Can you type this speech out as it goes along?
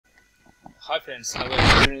Hi friends, now we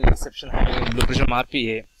are doing exception handling in BluePrism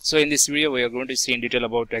RPA. So in this video we are going to see in detail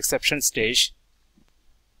about exception stage.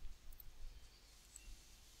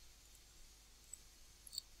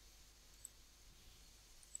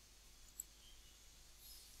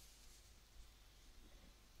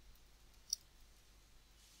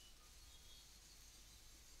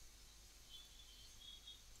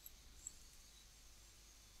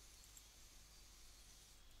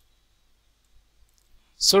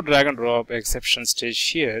 So drag and drop exception stage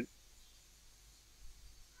here.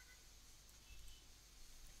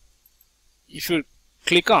 If you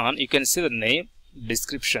click on, you can see the name,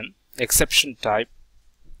 description, exception type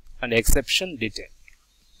and exception detail.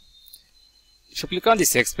 If you click on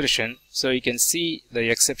this expression, so you can see the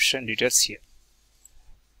exception details here.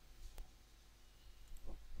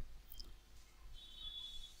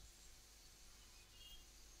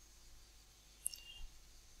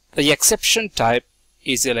 The exception type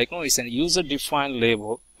is is a user-defined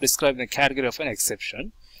label describing the category of an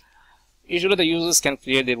exception. Usually the users can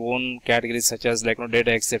create their own categories such as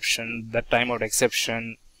data exception, the timeout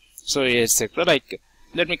exception, so etc.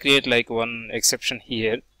 Let me create one exception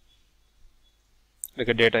here, like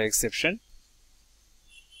a data exception,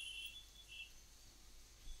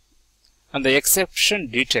 and the exception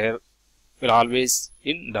detail will always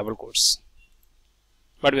in double quotes.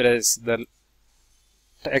 But whereas the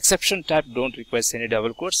exception type don't require any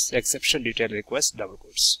double quotes, exception detail requires double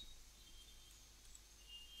quotes.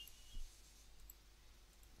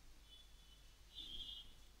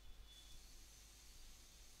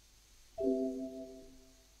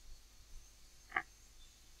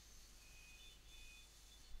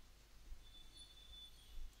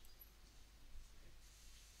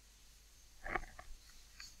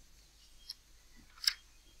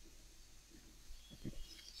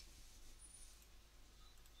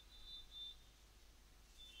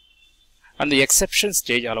 And the exception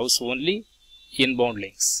stage allows only inbound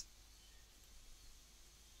links.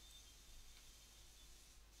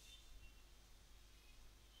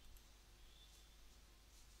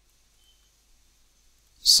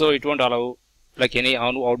 So it won't allow any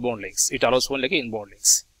outbound links. It allows only inbound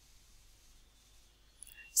links.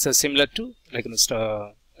 So similar to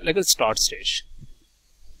a start stage.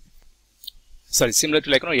 Sorry, similar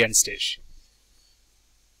to end stage.